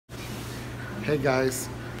Hey guys,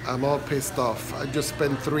 I'm all pissed off. I just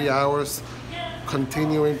spent 3 hours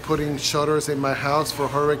continuing putting shutters in my house for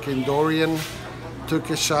Hurricane Dorian.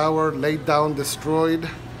 Took a shower, laid down destroyed.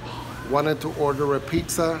 Wanted to order a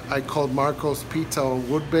pizza. I called Marco's Pizza on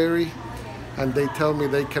Woodbury and they tell me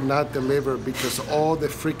they cannot deliver because all the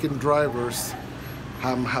freaking drivers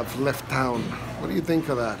have left town. What do you think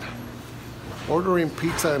of that? Ordering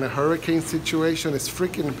pizza in a hurricane situation is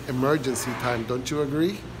freaking emergency time, don't you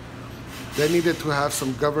agree? They needed to have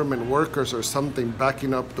some government workers or something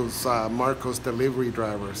backing up those Marcos delivery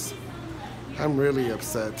drivers. I'm really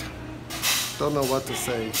upset. Don't know what to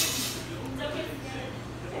say.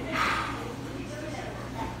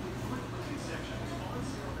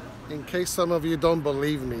 In case some of you don't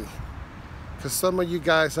believe me, because some of you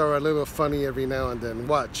guys are a little funny every now and then.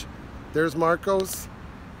 Watch. There's Marcos,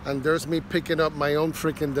 and there's me picking up my own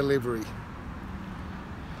freaking delivery.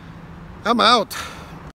 I'm out.